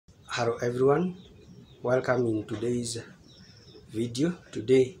Hello everyone, welcome in today's video.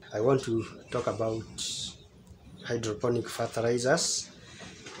 Today I want to talk about hydroponic fertilizers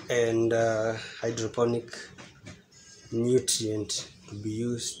and hydroponic nutrient to be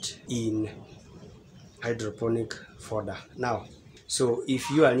used in hydroponic fodder. Now, so if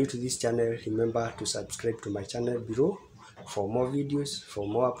you are new to this channel, remember to subscribe to my channel below for more videos, for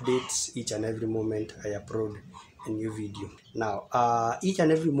more updates. Each and every moment I upload a new video. Now, each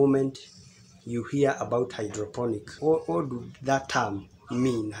and every moment you hear about hydroponic. What do that term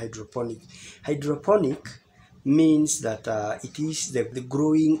mean, hydroponic? Hydroponic means that it is the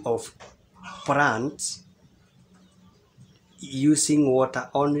growing of plants using water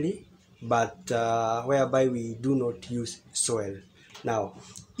only, but whereby we do not use soil. Now,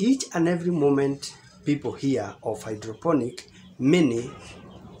 each and every moment people hear of hydroponic, many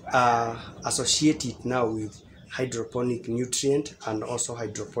associate it now with hydroponic nutrient and also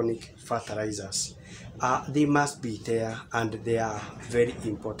hydroponic fertilizers. They must be there and they are very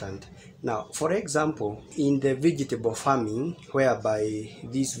important. Now, for example, in the vegetable farming, whereby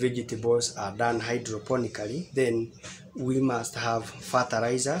these vegetables are done hydroponically, then we must have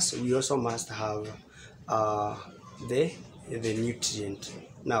fertilizers. We also must have the nutrient.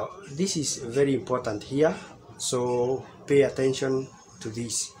 Now, this is very important here, so pay attention to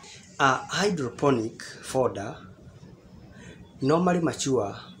this. Hydroponic fodder normally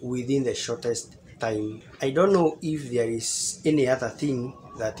mature within the shortest time. I don't know if there is any other thing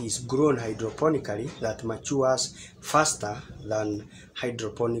that is grown hydroponically that matures faster than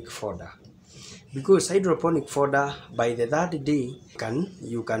hydroponic fodder. Because hydroponic fodder, by the third day,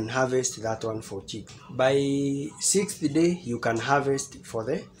 you can harvest that one for chicken. By sixth day, you can harvest for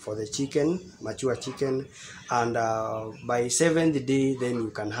the chicken, mature chicken, and by seventh day, then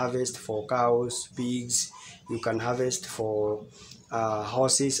you can harvest for cows, pigs. You can harvest for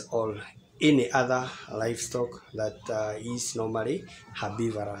horses or any other livestock that is normally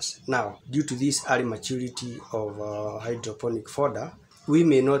herbivorous. Now, due to this early maturity of hydroponic fodder, we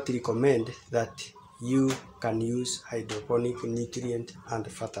may not recommend that you can use hydroponic nutrient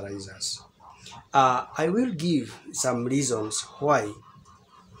and fertilizers. I will give some reasons why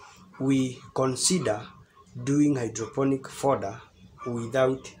we consider doing hydroponic fodder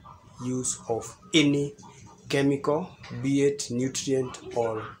without use of any chemical, be it nutrient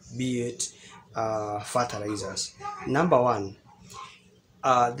or be it fertilizers. Number one,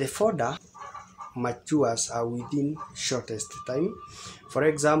 the fodder matures within shortest time. For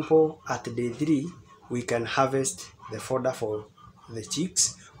example, at day 3 we can harvest the fodder for the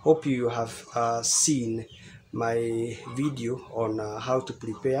chicks. Hope you have seen my video on how to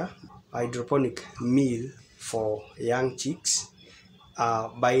prepare hydroponic meal for young chicks.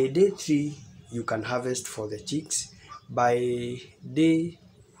 By day 3 you can harvest for the chicks. By day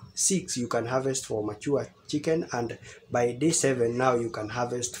 6 you can harvest for mature chicken, and by day 7 now you can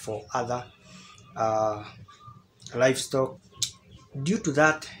harvest for other livestock. Due to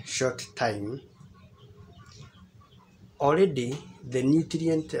that short time, already the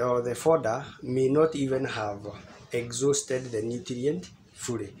nutrient or the fodder may not even have exhausted the nutrient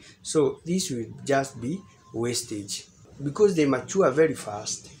fully, so this will just be wastage because they mature very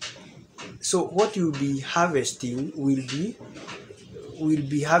fast. So what you'll be harvesting will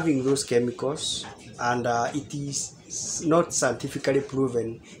be having those chemicals, and it is not scientifically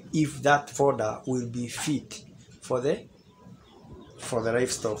proven if that fodder will be fit for the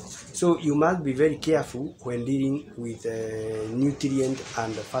livestock. So you must be very careful when dealing with nutrient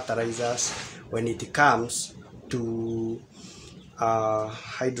and fertilizers when it comes to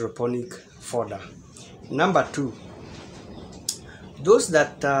hydroponic fodder. Number 2, those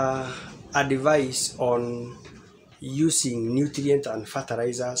that advise on using nutrient and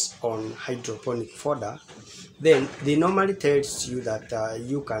fertilizers on hydroponic fodder, then they normally tells you that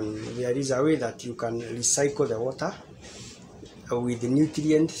there is a way that you can recycle the water with the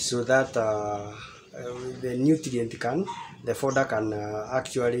nutrient, so that the fodder can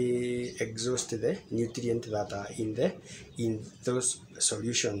actually exhaust the nutrient that are in those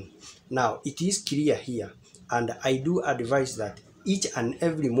solution. Now, it is clear here, and I do advise that each and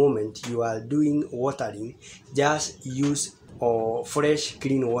every moment you are doing watering, just use fresh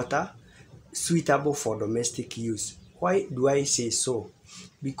clean water suitable for domestic use. Why do I say so?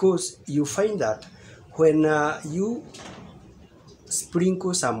 Because you find that when you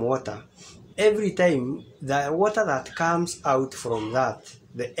sprinkle some water, every time the water that comes out from that,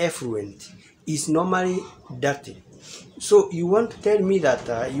 the effluent, is normally dirty. So you want to tell me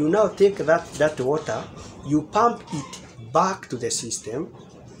that you now take that water, you pump it back to the system,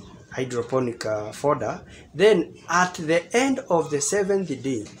 hydroponic fodder, then at the end of the 7th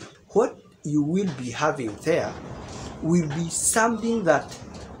day, what you will be having there will be something that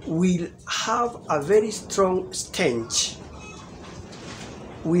will have a very strong stench,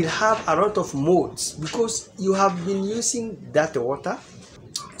 will have a lot of modes, because you have been using that water.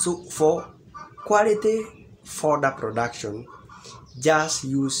 So for quality fodder production, just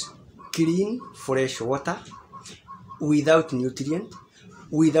use clean fresh water without nutrient,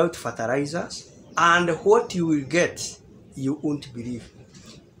 without fertilizers, and what you will get, you won't believe.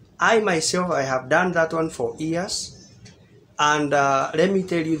 I myself, I have done that one for years, and let me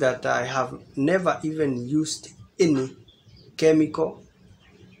tell you that I have never even used any chemical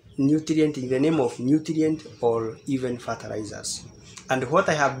nutrient in the name of nutrient or even fertilizers. And what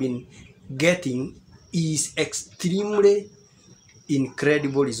I have been getting is extremely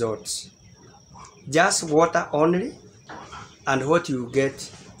incredible results. Just water only, and what you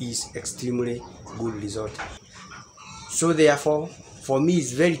get is extremely good result. So therefore, for me,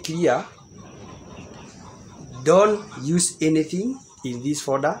 it's very clear, don't use anything in this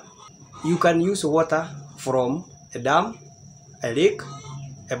fodder. You can use water from a dam, a lake,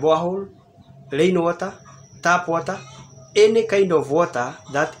 a borehole, rainwater, tap water. Any kind of water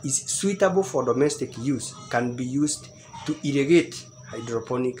that is suitable for domestic use can be used to irrigate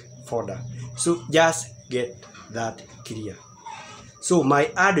hydroponic fodder. So just get that clear. So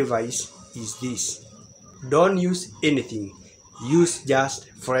my advice is this: don't use anything, use just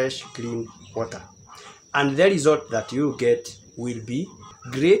fresh clean water, and the result that you get will be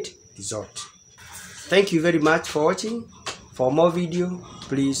great result. Thank you very much for watching. For more video,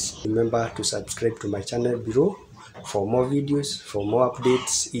 please remember to subscribe to my channel below for more videos, for more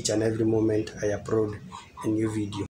updates each and every moment I upload a new video.